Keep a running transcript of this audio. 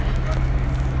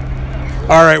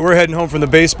All right, we're heading home from the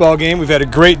baseball game. We've had a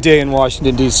great day in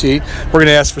Washington, D.C. We're going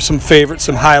to ask for some favorites,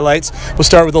 some highlights. We'll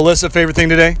start with Alyssa. Favorite thing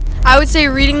today? I would say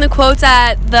reading the quotes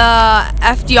at the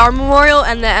FDR Memorial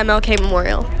and the MLK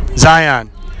Memorial. Zion.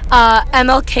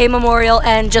 MLK Memorial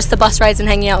and just the bus rides and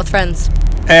hanging out with friends.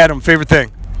 Adam, favorite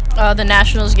thing? The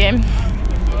Nationals game.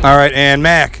 All right, and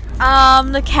Mac.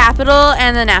 The Capitol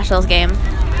and the Nationals game.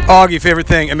 Augie, favorite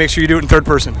thing? And make sure you do it in third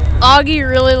person. Augie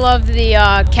really loved the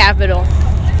Capitol.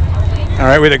 All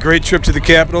right, we had a great trip to the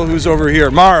Capitol. Who's over here?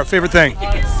 Mara, favorite thing?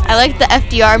 I like the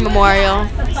FDR Memorial.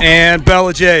 And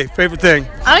Bella J, favorite thing?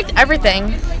 I liked everything.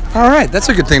 All right, that's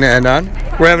a good thing to end on.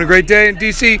 We're having a great day in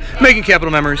D.C., making Capitol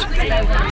memories.